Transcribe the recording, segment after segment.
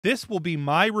This will be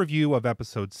my review of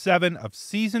episode 7 of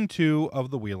season 2 of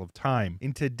The Wheel of Time.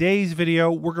 In today's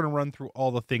video, we're going to run through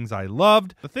all the things I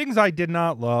loved, the things I did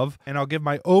not love, and I'll give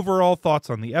my overall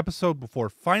thoughts on the episode before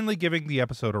finally giving the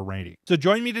episode a rating. So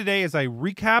join me today as I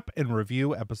recap and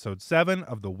review episode 7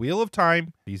 of The Wheel of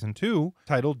Time, season 2,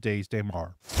 titled Daes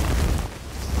Dae'mar.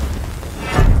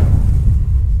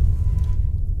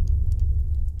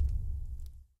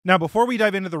 Now, before we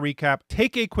dive into the recap,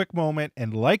 take a quick moment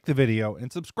and like the video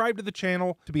and subscribe to the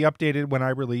channel to be updated when I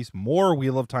release more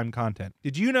Wheel of Time content.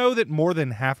 Did you know that more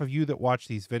than half of you that watch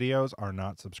these videos are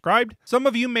not subscribed? Some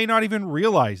of you may not even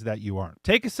realize that you aren't.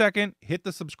 Take a second, hit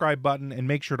the subscribe button, and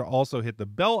make sure to also hit the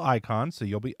bell icon so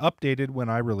you'll be updated when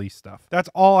I release stuff. That's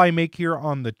all I make here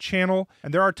on the channel,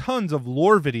 and there are tons of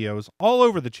lore videos all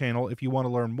over the channel if you want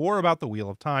to learn more about the Wheel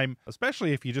of Time,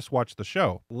 especially if you just watch the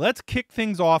show. Let's kick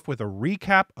things off with a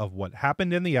recap of what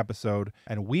happened in the episode,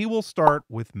 and we will start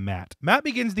with Matt. Matt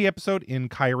begins the episode in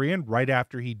Cairhien right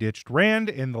after he ditched Rand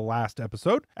in the last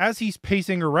episode. As he's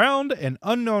pacing around, an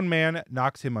unknown man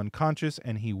knocks him unconscious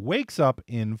and he wakes up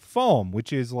in Falm,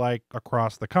 which is like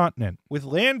across the continent, with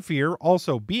Lanfear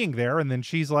also being there, and then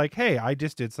she's like, hey, I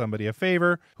just did somebody a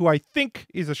favor, who I think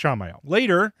is a Shamael.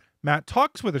 Later, Matt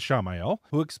talks with a Shamael,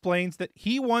 who explains that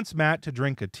he wants Matt to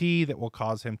drink a tea that will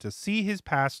cause him to see his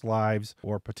past lives,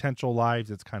 or potential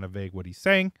lives. It's kind of vague what he's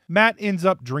saying. Matt ends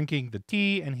up drinking the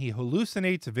tea, and he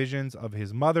hallucinates visions of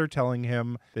his mother telling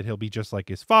him that he'll be just like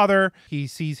his father. He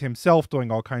sees himself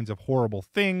doing all kinds of horrible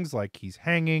things, like he's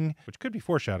hanging, which could be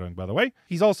foreshadowing, by the way.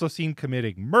 He's also seen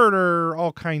committing murder,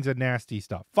 all kinds of nasty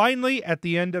stuff. Finally, at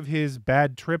the end of his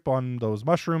bad trip on those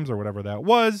mushrooms, or whatever that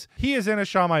was, he is in a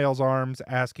Shamael's arms,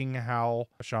 asking how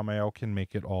a Shamael can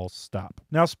make it all stop.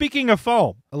 Now, speaking of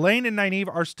Falm, Elaine and Nynaeve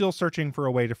are still searching for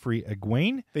a way to free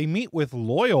Egwene. They meet with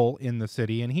Loyal in the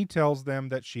city, and he tells them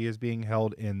that she is being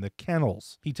held in the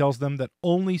kennels. He tells them that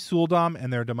only Suldam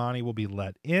and their Damani will be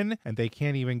let in, and they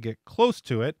can't even get close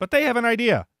to it, but they have an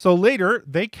idea. So later,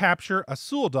 they capture a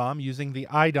Suldam using the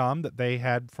Idam that they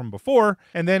had from before,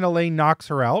 and then Elaine knocks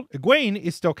her out. Egwene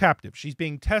is still captive. She's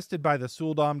being tested by the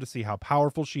Suldam to see how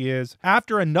powerful she is.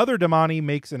 After another Damani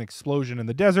makes an explosion in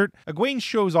the desert, Egwene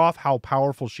shows off how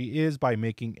powerful she is by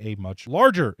making a much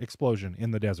larger explosion in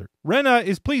the desert. Rena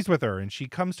is pleased with her, and she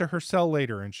comes to her cell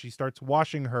later, and she starts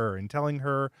washing her and telling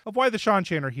her of why the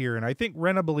Shan-Chan are here, and I think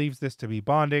Rena believes this to be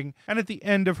bonding. And at the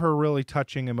end of her really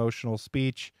touching emotional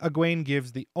speech, Egwene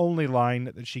gives the only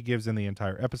line that she gives in the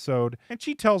entire episode, and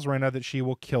she tells Rena that she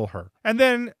will kill her. And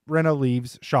then Rena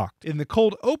leaves shocked. In the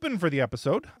cold open for the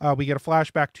episode, we get a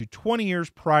flashback to 20 years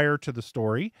prior to the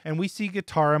story, and we see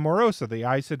Guitarra Morosa, the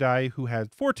Aes Sedai who has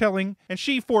foretelling, and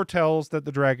she foretells that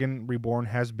the Dragon Reborn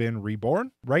has been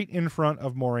reborn right in front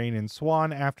of Moiraine and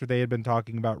Swan after they had been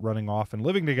talking about running off and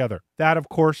living together. That, of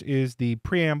course, is the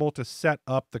preamble to set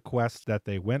up the quest that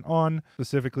they went on,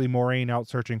 specifically Moiraine out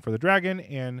searching for the dragon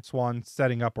and Swan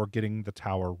setting up or getting the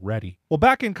tower ready. Well,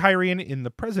 back in Cairhien in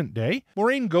the present day,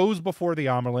 Moiraine goes before the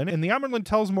Amyrlin, and the Amyrlin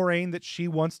tells Moiraine that she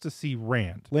wants to see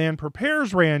Rand. Lan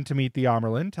prepares Rand to meet the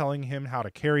Amyrlin, telling him how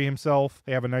to carry himself.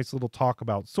 They have a nice little talk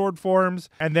about sword forms,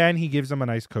 and then he gives him a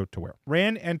nice coat to wear.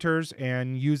 Rand enters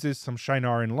and uses some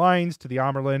Shienaran lines to the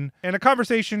Amyrlin, and a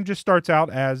conversation just starts out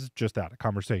as just that, a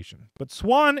conversation. But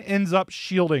Swan ends up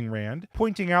shielding Rand,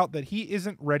 pointing out that he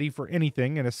isn't ready for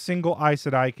anything, and a single Aes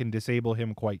Sedai can disable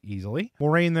him quite easily.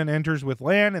 Moiraine then enters with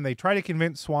Lan, and they try to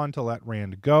convince Swan to let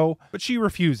Rand go, but she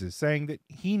refuses, saying that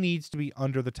he needs to be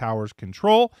under the tower's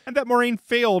control, and that Moiraine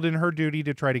failed in her duty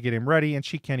to try to get him ready, and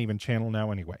she can't even channel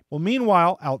now anyway. Well,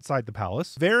 meanwhile, outside the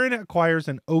palace, Varen acquires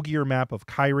an Ogier map of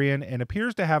Cairhien and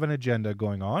appears to have an agenda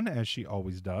going on, as she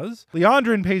always does.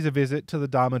 Liandrin pays a visit to the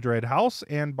Damodred house,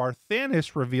 and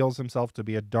Barthanes reveals himself to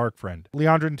be a dark friend.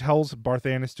 Liandrin tells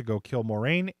Barthanes to go kill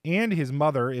Moiraine and his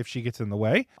mother if she gets in the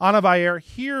way. Anavayer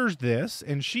hears this,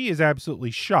 and she is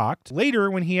absolutely shocked. Later,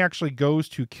 when he actually goes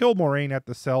to kill Moiraine at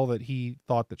the cell that he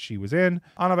thought that she was in,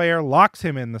 Anavayer locks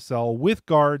him in the cell with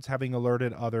guards, having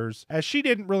alerted others, as she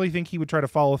didn't really think he would try to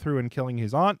follow through in killing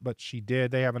his aunt, but she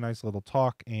did. They have a nice little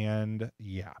talk, and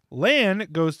yeah. Lan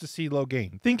goes to see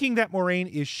Logain, thinking that Moiraine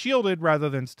is shielded rather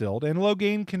than stilled, and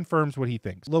Logain confirms what he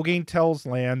thinks. Logain tells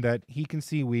Lan that he can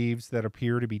see weaves that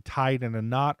appear to be tied in a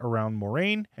knot around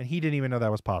Moiraine, and he didn't even know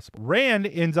that was possible. Rand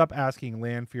ends up asking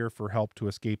Lanfear for help to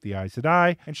escape the Aes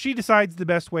Sedai, and she decides the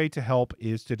best way to help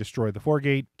is to destroy the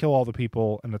Foregate, kill all the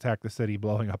people, and attack the city,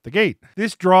 blowing up the gate.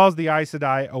 This draws the Aes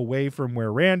Sedai away from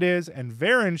where Rand is, and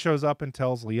Varen shows up and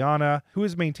tells Lyanna Lyanna, who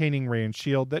is maintaining Rand's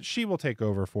shield, that she will take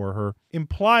over for her,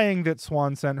 implying that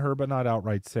Siuan sent her, but not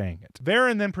outright saying it.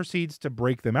 Verin then proceeds to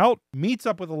break them out, meets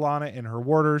up with Lyanna and her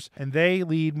warders, and they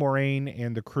lead Moiraine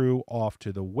and the crew off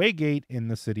to the Waygate in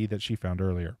the city that she found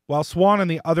earlier. While Siuan and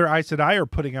the other Aes Sedai are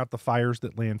putting out the fires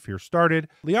that Lanfear started,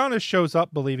 Lyanna shows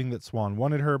up believing that Siuan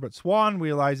wanted her, but Siuan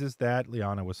realizes that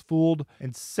Lyanna was fooled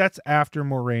and sets after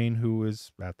Moiraine, who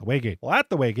is at the Waygate. While at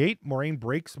the Waygate, Moiraine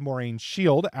breaks Moraine's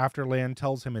shield after Lan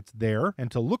tells him it's there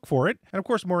and to look for it. And of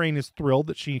course, Moiraine is thrilled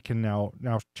that she can now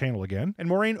channel again. And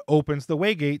Moiraine opens the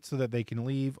Waygate so that they can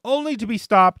leave, only to be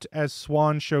stopped as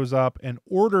Siuan shows up and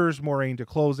orders Moiraine to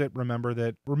close it. Remember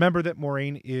that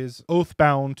Moiraine is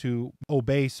oath-bound to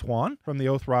obey Siuan from the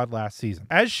Oath Rod last season.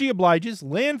 As she obliges,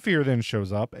 Lanfear then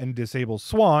shows up and disables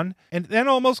Siuan, and then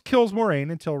almost kills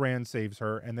Moiraine until Rand saves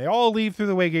her, and they all leave through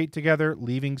the Waygate together,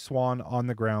 leaving Siuan on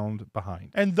the ground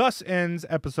behind. And thus ends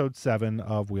episode 7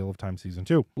 of Wheel of Time Season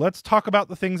 2. Let's talk about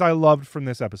the things I loved from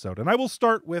this episode, and I will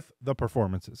start with the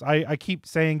performances. I keep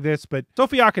saying this, but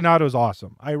Sophie Akinato is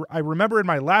awesome. I remember in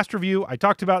my last review, I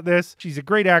talked about this. She's a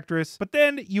great actress, but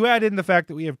then you add in the fact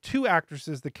that we have two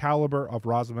actresses the caliber of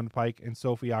Rosamund Pike and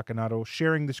Sophie Akinato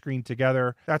sharing the screen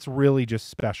together. That's really just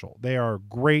special. They are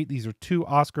great. These are two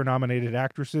Oscar-nominated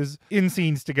actresses in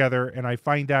scenes together, and I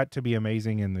find that to be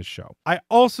amazing in this show. I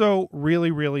also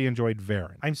really enjoyed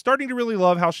Verin. I'm starting to really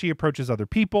love how she approaches other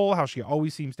people, how she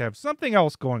always seems to have something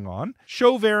else going on.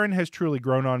 Show Verin has truly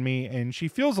grown on me, and she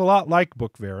feels a lot like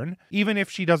Book Verin, even if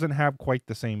she doesn't have quite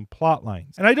the same plot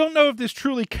lines. And I don't know if this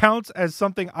truly counts as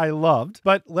something I loved,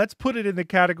 but let's put it in the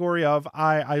category of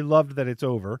I loved that it's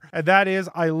over. And that is,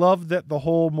 I love that the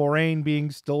whole Moiraine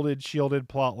being stilted, shielded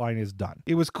plotline is done.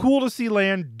 It was cool to see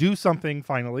Lan do something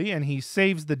finally, and he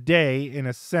saves the day in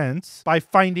a sense by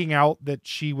finding out that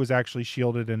she was actually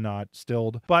shielded and not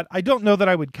stilled. But I don't know that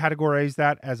I would categorize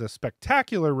that as a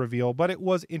spectacular reveal, but it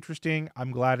was interesting.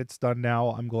 I'm glad it's done now.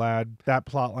 I'm glad that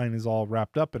plotline is all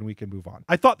wrapped up and we can move on.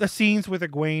 I thought the scenes with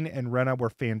Egwene and Rhaena were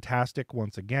fantastic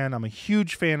once again. I'm a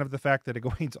huge fan of the fact that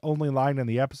Egwene's only line in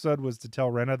the episode was to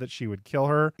tell Rhaena that she would kill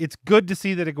her. It's good to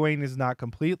see that Egwene is not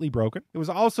completely broken. It was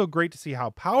also great to see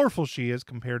how powerful she is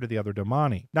compared to the other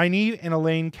Domani. Nynaeve and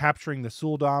Elaine capturing the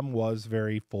Suldam was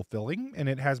very fulfilling, and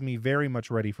it has me very much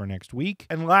ready for next week.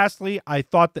 And lastly, I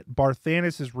thought that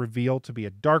Barthanes is revealed to be a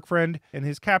dark friend, and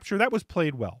his capture, that was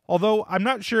played well. Although I'm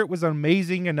not sure it was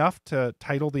amazing enough to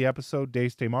title the episode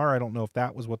Daes Dae'mar. I don't know if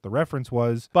that was what the reference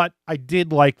was, but I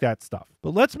did like that stuff.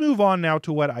 But let's move on now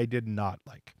to what I did not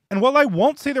like. And while I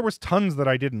won't say there was tons that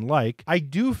I didn't like, I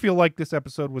do feel like this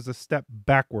episode was a step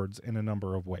backwards in a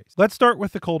number of ways. Let's start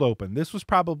with the cold open. This was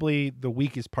probably the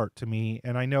weakest part to me,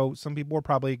 and I know some people are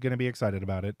probably going to be excited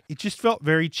about it. It just felt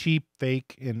very cheap,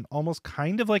 fake, and almost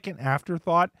kind of like an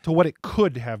afterthought to what it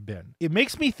could have been. It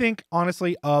makes me think,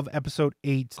 honestly, of episode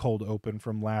 8's cold open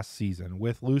from last season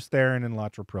with Lews Therin and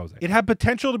Latra Prose. It had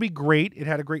potential to be great. It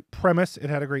had a great premise. It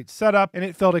had a great setup, and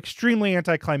it felt extremely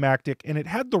anticlimactic, and it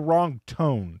had the wrong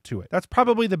tone to it. That's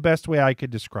probably the best way I could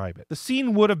describe it. The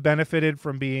scene would have benefited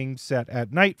from being set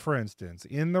at night, for instance,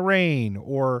 in the rain,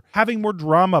 or having more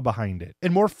drama behind it,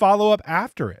 and more follow-up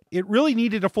after it. It really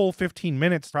needed a full 15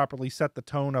 minutes to properly set the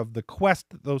tone of the quest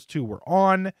that those two were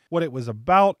on, what it was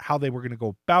about, how they were going to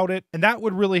go about it, and that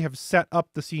would really have set up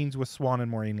the scenes with Siuan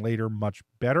and Moiraine later much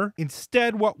better.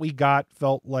 Instead, what we got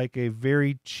felt like a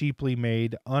very cheaply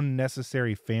made,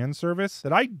 unnecessary fan service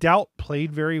that I doubt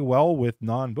played very well with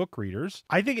non-book readers.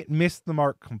 I think it missed the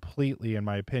mark completely, in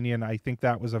my opinion. I think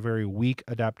that was a very weak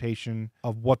adaptation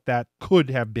of what that could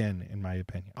have been, in my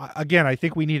opinion. Again, I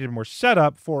think we needed more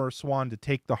setup for Siuan to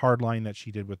take the hard line that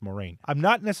she did with Moiraine. I'm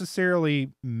not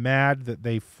necessarily mad that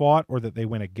they fought or that they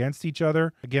went against each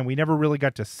other. Again, we never really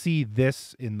got to see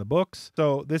this in the books,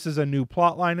 so this is a new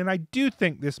plot line, and I do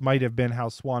think this might have been how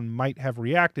Siuan might have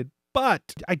reacted,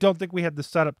 but I don't think we had the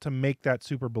setup to make that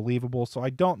super believable, so I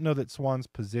don't know that Siuan's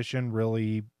position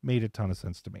really made a ton of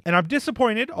sense to me. And I'm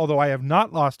disappointed, although I have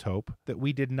not lost hope, that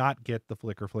we did not get the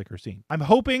flicker scene. I'm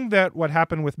hoping that what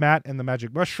happened with Matt and the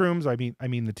magic mushrooms, I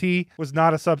mean the tea, was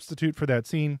not a substitute for that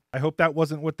scene. I hope that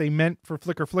wasn't what they meant for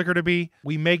flicker to be.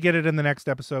 We may get it in the next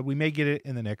episode. We may get it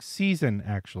in the next season,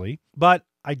 actually. But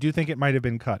I do think it might have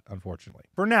been cut, unfortunately.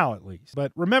 For now, at least.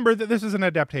 But remember that this is an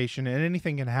adaptation, and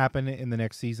anything can happen in the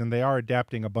next season. They are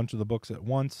adapting a bunch of the books at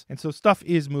once, and so stuff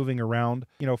is moving around.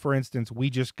 You know, for instance, we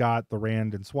just got the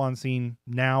Rand and Siuan scene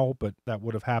now, but that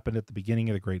would have happened at the beginning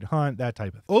of The Great Hunt, that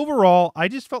type of thing. Overall, I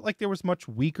just felt like there was much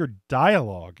weaker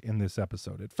dialogue in this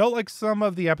episode. It felt like some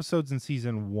of the episodes in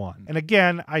Season 1. And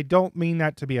again, I don't mean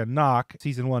that to be a knock.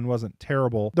 Season 1 wasn't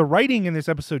terrible. The writing in this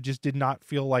episode just did not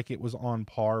feel like it was on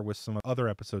par with some other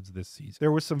episodes this season.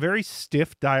 There was some very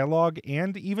stiff dialogue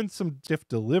and even some stiff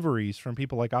deliveries from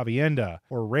people like Avienda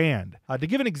or Rand. To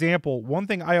give an example, one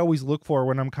thing I always look for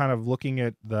when I'm kind of looking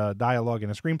at the dialogue in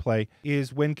a screenplay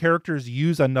is when characters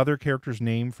use another character's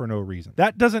name for no reason.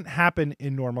 That doesn't happen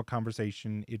in normal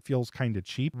conversation. It feels kind of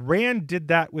cheap. Rand did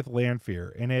that with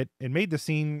Lanfear, and it made the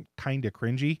scene kind of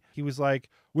cringy. He was like,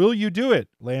 "Will you do it,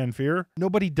 Lanfear?"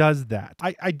 Nobody does that.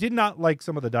 I did not like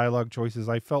some of the dialogue choices.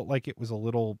 I felt like it was a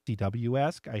little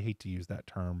CW-esque. I hate to use that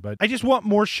term, but I just want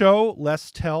more show,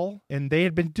 less tell. And they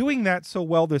had been doing that so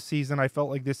well this season. I felt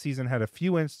like this season had a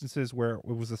few instances where it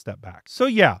was a step back. So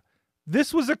yeah,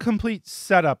 this was a complete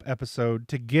setup episode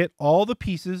to get all the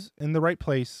pieces in the right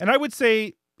place. And I would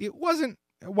say it wasn't,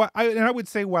 I would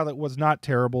say while it was not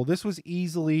terrible, this was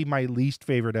easily my least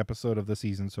favorite episode of the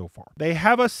season so far. They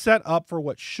have us set up for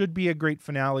what should be a great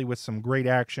finale with some great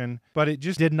action, but it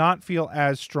just did not feel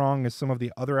as strong as some of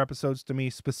the other episodes to me,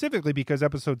 specifically because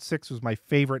episode 6 was my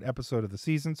favorite episode of the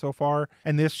season so far,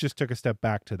 and this just took a step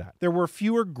back to that. There were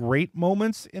fewer great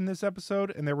moments in this episode,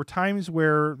 and there were times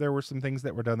where there were some things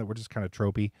that were done that were just kind of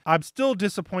tropey. I'm still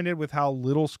disappointed with how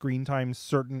little screen time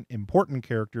certain important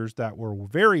characters that were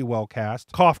very well cast,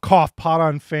 cough, cough, pot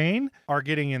on Fane, are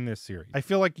getting in this series. I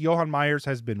feel like Johan Myers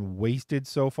has been wasted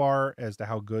so far as to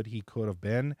how good he could have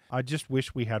been. I just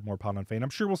wish we had more pot on Fane. I'm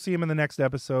sure we'll see him in the next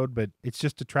episode, but it's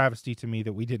just a travesty to me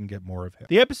that we didn't get more of him.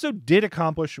 The episode did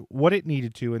accomplish what it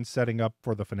needed to in setting up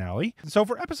for the finale. So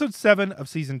for episode 7 of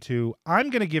season 2,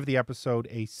 I'm going to give the episode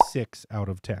a 6 out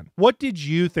of 10. What did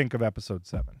you think of episode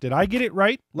 7? Did I get it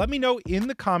right? Let me know in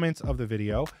the comments of the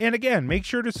video. And again, make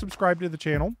sure to subscribe to the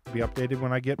channel to be updated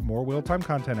when I get more Wheel Time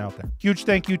content out there. Huge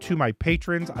thank you to my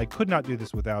patrons. I could not do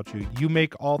this without you. You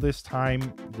make all this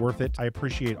time worth it. I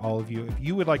appreciate all of you. If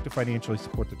you would like to financially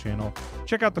support the channel,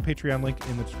 check out the Patreon link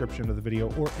in the description of the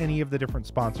video or any of the different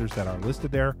sponsors that are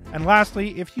listed there. And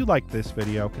lastly, if you like this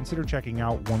video, consider checking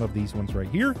out one of these ones right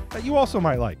here that you also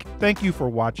might like. Thank you for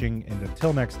watching, and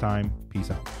until next time,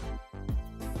 peace out.